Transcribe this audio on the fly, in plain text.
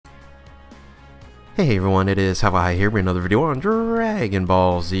Hey everyone, it is Hawaii here with another video on Dragon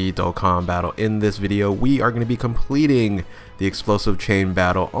Ball Z Dokkan Battle. In this video, we are going to be completing the explosive chain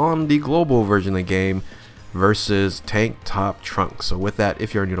battle on the global version of the game versus Tank Top Trunks. So with that,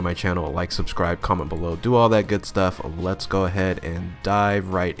 if you're new to my channel, like, subscribe, comment below, do all that good stuff. Let's go ahead and dive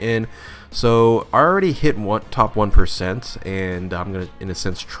right in. So I already hit top 1%, and I'm going to, in a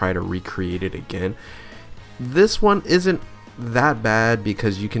sense, try to recreate it again. This one isn't that bad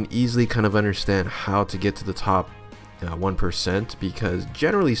because you can easily kind of understand how to get to the top 1%, because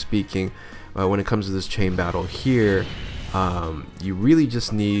generally speaking, when it comes to this chain battle here, you really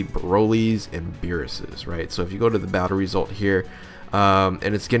just need Broly's and Beerus's, right? So if you go to the battle result here,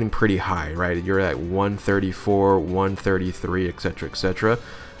 and it's getting pretty high, right? You're at 134, 133, etc, etc.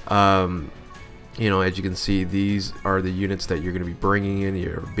 You know, as you can see, these are the units that you're going to be bringing in.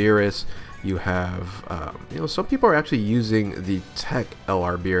 Your Beerus. You have, you know, some people are actually using the Tech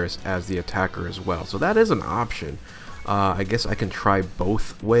LR Beerus as the attacker as well. So that is an option. I guess I can try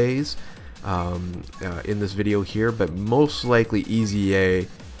both ways in this video here, but most likely Easy A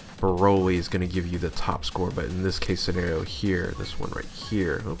Broly is going to give you the top score. But in this case scenario here, this one right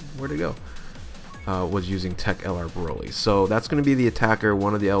here, oh, where'd it go? Was using Tech LR Broly. So that's going to be the attacker,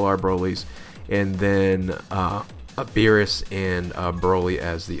 one of the LR Brolys, and then Beerus and Broly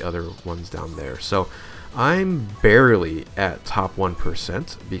as the other ones down there. So I'm barely at top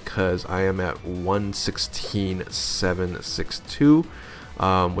 1% because I am at 116,762,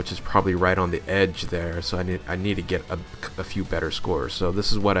 which is probably right on the edge there. So I need to get a few better scores. So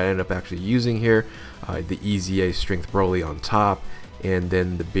this is what I end up actually using here: the Easy A Strength Broly on top, and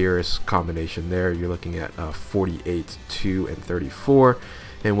then the Beerus combination there. You're looking at 48, 2, and 34.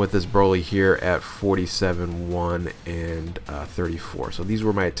 And with this Broly here at 47, 1, and 34. So these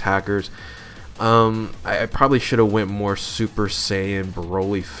were my attackers. I probably should have went more Super Saiyan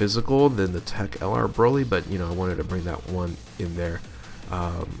Broly physical than the Tech LR Broly, but you know, I wanted to bring that one in there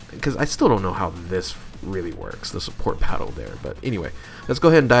because I still don't know how this really works, the support battle there. But anyway, let's go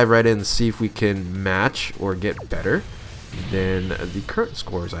ahead and dive right in and see if we can match or get better than the current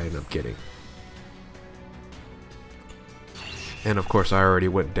scores I end up getting. And of course, I already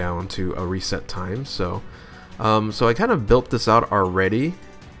went down to a reset time, so I kind of built this out already,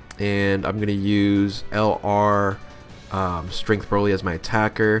 and I'm gonna use LR Strength Broly as my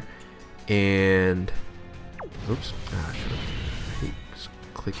attacker, and oops, I hate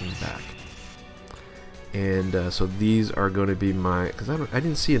clicking back. And so these are going to be my, because I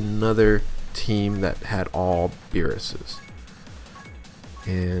didn't see another team that had all Beeruses,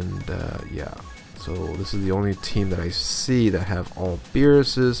 and yeah. So this is the only team that I see that have all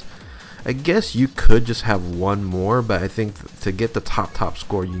Beeruses. I guess you could just have one more, but I think to get the top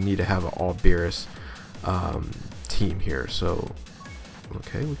score, you need to have an all Beerus team here. So,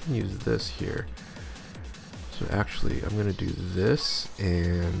 okay, we can use this here. So actually, I'm gonna do this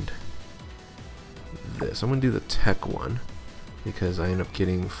and this. I'm gonna do the Tech one because I end up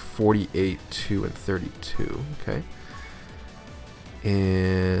getting 48, 2, and 32. Okay,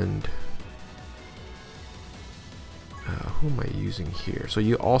 and who am I using here? So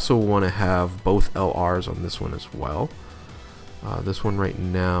you also want to have both LRs on this one as well. This one right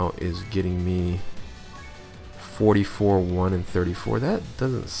now is getting me 44, 1, and 34. That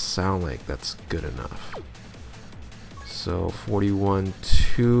doesn't sound like that's good enough. So 41,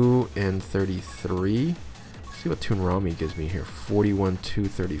 2, and 33. Let's see what Toonrami gives me here. 41, 2,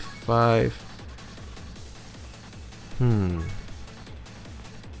 35.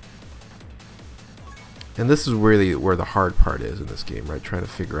 And this is really where the hard part is in this game, right? Trying to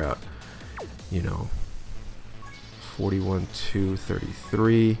figure out, you know, 41, 2,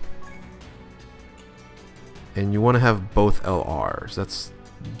 33. And you want to have both LRs. That's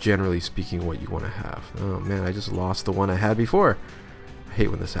generally speaking what you want to have. Oh man, I just lost the one I had before. I hate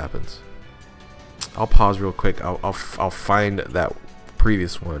when this happens. I'll pause real quick. I'll find that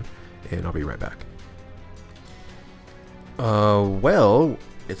previous one, and I'll be right back. Well,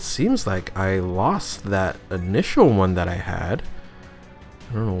 it seems like I lost that initial one that I had.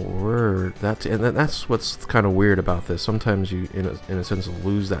 I don't know where that, and that's what's kind of weird about this. Sometimes you, in a sense,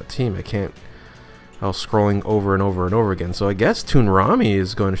 lose that team. I was scrolling over and over and over again. So I guess Toonrami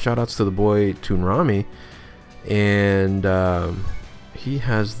is going to, shoutouts to the boy Toonrami, and he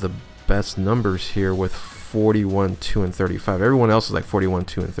has the best numbers here with 41, 2, and 35. Everyone else is like 41,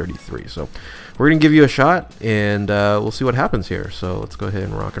 2, and 33. So we're gonna give you a shot, and we'll see what happens here. So let's go ahead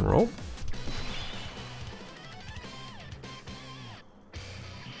and rock and roll.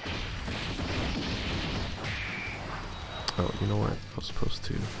 Oh, you know what? I was supposed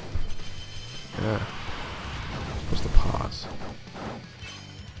to. Yeah. I'm supposed to pause.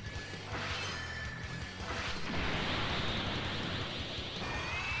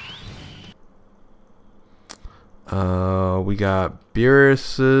 We got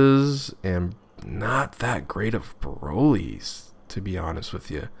Beeruses and not that great of Brolys, to be honest with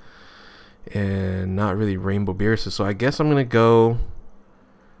you. And not really Rainbow Beeruses. So I guess I'm going to go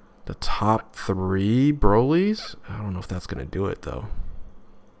the top 3 Brolys. I don't know if that's going to do it, though.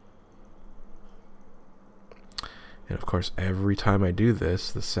 And of course, every time I do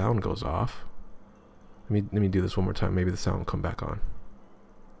this, the sound goes off. Let me do this one more time. Maybe the sound will come back on.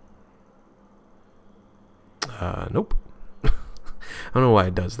 Nope. I don't know why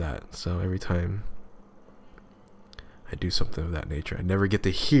it does that. So every time I do something of that nature, I never get to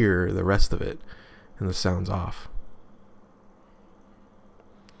hear the rest of it, and the sound's off.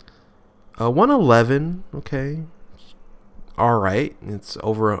 111, okay. All right, it's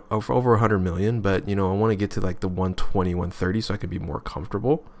over 100 million, but you know, I want to get to like the 120, 130 so I can be more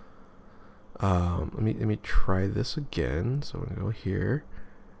comfortable. Let me try this again. So I'm gonna go here,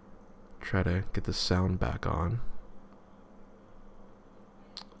 try to get the sound back on.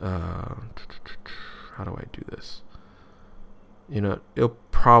 How do I do this? You know, it'll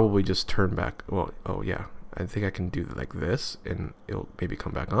probably just turn back. Well, oh yeah, I think I can do like this, and it'll maybe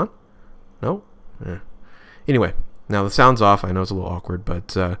come back on. No? Yeah. Anyway, now the sound's off. I know it's a little awkward,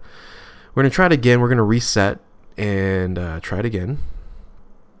 but we're gonna try it again. We're gonna reset and try it again.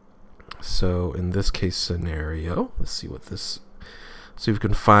 So in this case scenario, let's see what this. See if we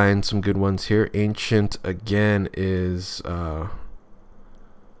can find some good ones here. Ancient again is the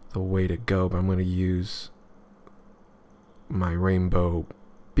way to go, but I'm going to use my Rainbow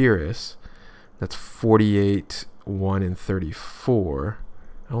Beerus. That's 48, 1, and 34.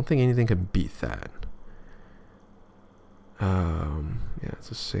 I don't think anything can beat that. Yeah, it's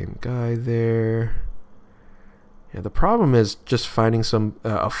the same guy there. Yeah, the problem is just finding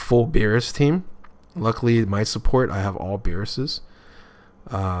a full Beerus team. Luckily, my support, I have all Beeruses.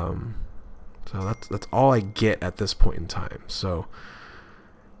 So that's all I get at this point in time. So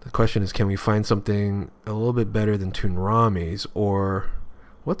the question is, can we find something a little bit better than Toonrami's, or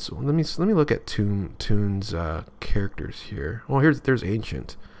let me look at Toon's characters here. Oh, there's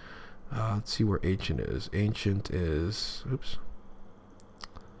Ancient. Let's see where Ancient is. Ancient is, oops.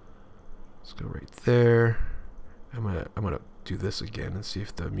 Let's go right there. I'm gonna do this again and see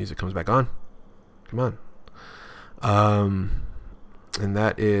if the music comes back on. Come on. And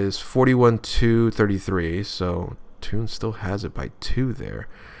that is 41, 2, 33. So Toon still has it by 2 there.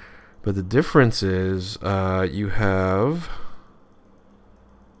 But the difference is you have,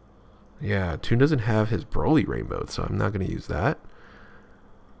 yeah, Toon doesn't have his Broly Rainbow, so I'm not going to use that.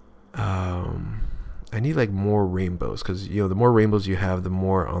 I need like more rainbows, because you know, the more rainbows you have, the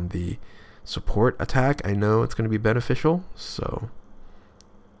more on the support attack I know it's going to be beneficial. So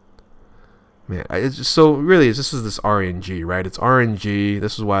man, so really this is this RNG, right? It's RNG.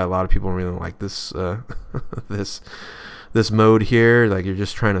 This is why a lot of people really like this this mode here. Like, you're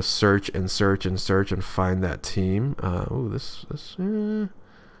just trying to search and search and search and find that team. Oh, this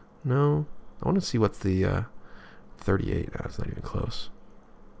no, I want to see what's the 38. No, it's not even close.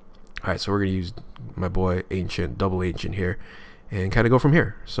 All right, so we're gonna use my boy Ancient, double Ancient here, and kind of go from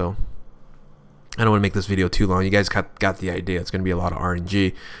here. So I don't want to make this video too long. You guys got the idea. It's going to be a lot of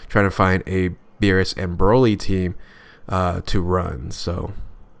RNG, trying to find a Beerus and Broly team to run. So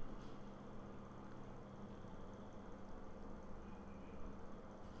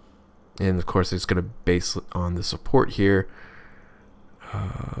and of course, it's going to base on the support here.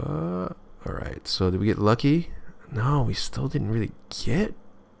 All right, so did we get lucky? No, we still didn't really get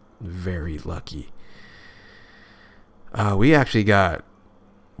very lucky. We actually got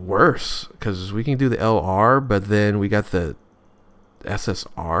worse, because we can do the LR, but then we got the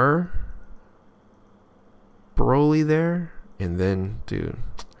SSR Broly there, and then dude,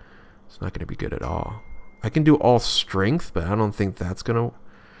 it's not gonna be good at all. I can do all strength, but I don't think that's gonna.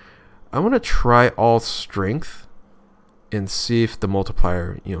 I'm gonna try all strength and see if the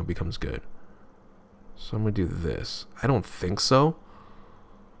multiplier, you know, becomes good. So I'm gonna do this. I don't think so.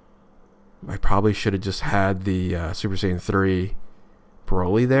 I probably should have just had the Super Saiyan 3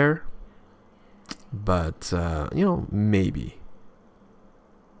 Broly there, but you know, maybe.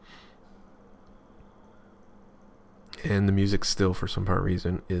 And the music still, for some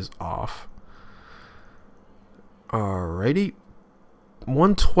reason, is off. Alrighty,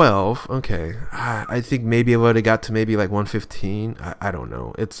 112. Okay, I think maybe I would have got to maybe like 115. I don't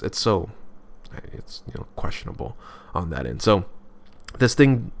know. It's so, it's, you know, questionable on that end. So this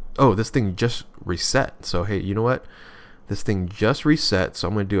thing, oh, this thing just reset. So hey, you know what? This thing just reset, so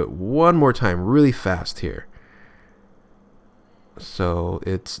I'm going to do it one more time really fast here. So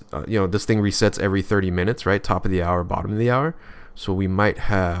it's, you know, this thing resets every 30 minutes, right? Top of the hour, bottom of the hour. So we might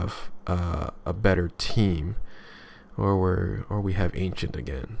have a better team. or we have ancient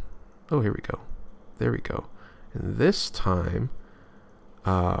again. Oh, here we go. There we go. And this time,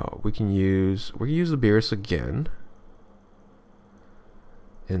 we can use the Beerus again.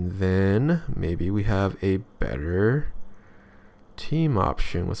 And then maybe we have a better team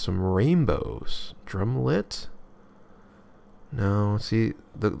option with some rainbows. Drumlet? No,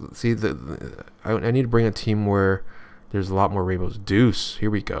 I need to bring a team where there's a lot more rainbows. Deuce, here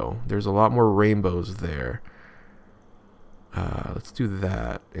we go. There's a lot more rainbows there. Let's do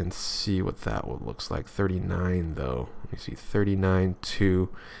that and see what that one looks like. 39 though. Let me see. 39, 2,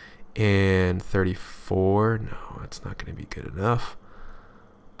 and 34. No, that's not going to be good enough.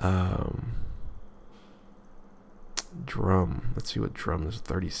 Drum. Let's see what drum is.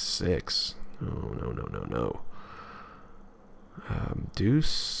 36. No.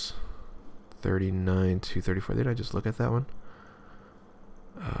 Deuce. 39 to 34. Did I just look at that one?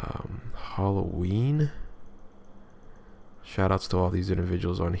 Halloween. Shout outs to all these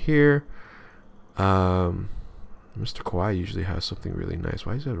individuals on here. Mr. Kawaii usually has something really nice.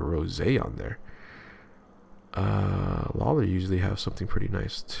 Why is there a rosé on there? Lawler usually have something pretty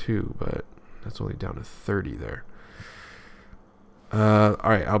nice too, but that's only down to 30 there.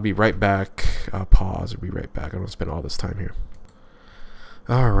 Alright, I'll be right back. I'll pause and be right back. I don't want to spend all this time here.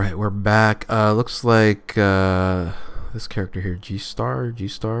 Alright, we're back. Looks like this character here, G-Star.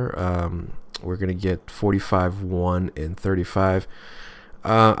 We're gonna get 45, 1, and 35.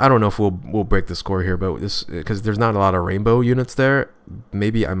 I don't know if we'll break the score here, but this, because there's not a lot of rainbow units there,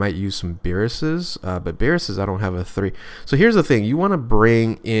 maybe I might use some Beeruses, but Beeruses I don't have a 3. So here's the thing: you want to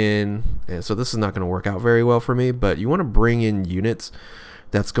bring in, and so this is not going to work out very well for me, but you want to bring in units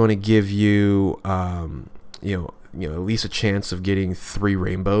that's going to give you, you know, at least a chance of getting 3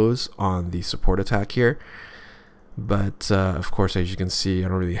 rainbows on the support attack here. But of course, as you can see, I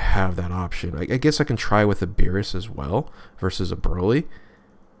don't really have that option. I guess I can try with a Beerus as well versus a Broly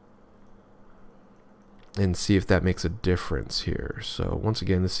and see if that makes a difference here. So once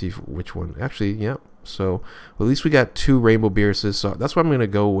again, let's see which one. Actually, yeah. So well, at least we got 2 rainbow Beeruses. So that's what I'm going to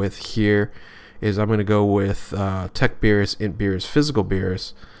go with here. Is I'm going to go with Tech Beerus, Int Beerus, Physical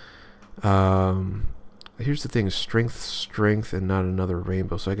Beerus. Here's the thing: strength, and not another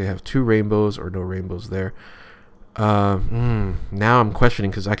rainbow. So I can have 2 rainbows or no rainbows there. Now I'm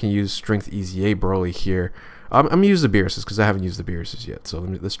questioning because I can use Strength Easy A Broly here. I'm gonna use the Beeruses because I haven't used the Beeruses yet. So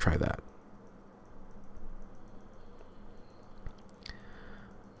let's try that.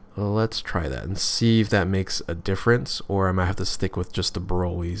 Let's try that and see if that makes a difference, or I might have to stick with just the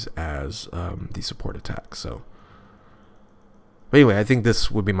Brolys as the support attack. So, but anyway, I think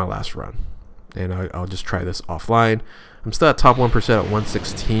this would be my last run, and I'll just try this offline. I'm still at top 1% at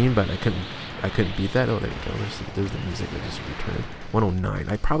 116, but I couldn't beat that. Oh, there you go. There's the music that just returned. 109.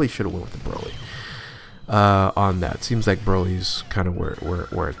 I probably should have went with the Broly on that. Seems like Broly's kind of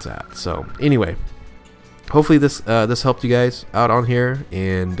where it's at. So anyway, hopefully this helped you guys out on here,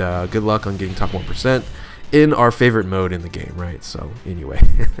 and good luck on getting top 1% in our favorite mode in the game, right? So anyway,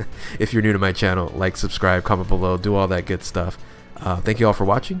 if you're new to my channel, like, subscribe, comment below, do all that good stuff. Thank you all for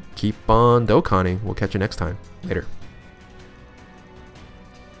watching. Keep on Dokkaning. We'll catch you next time. Later.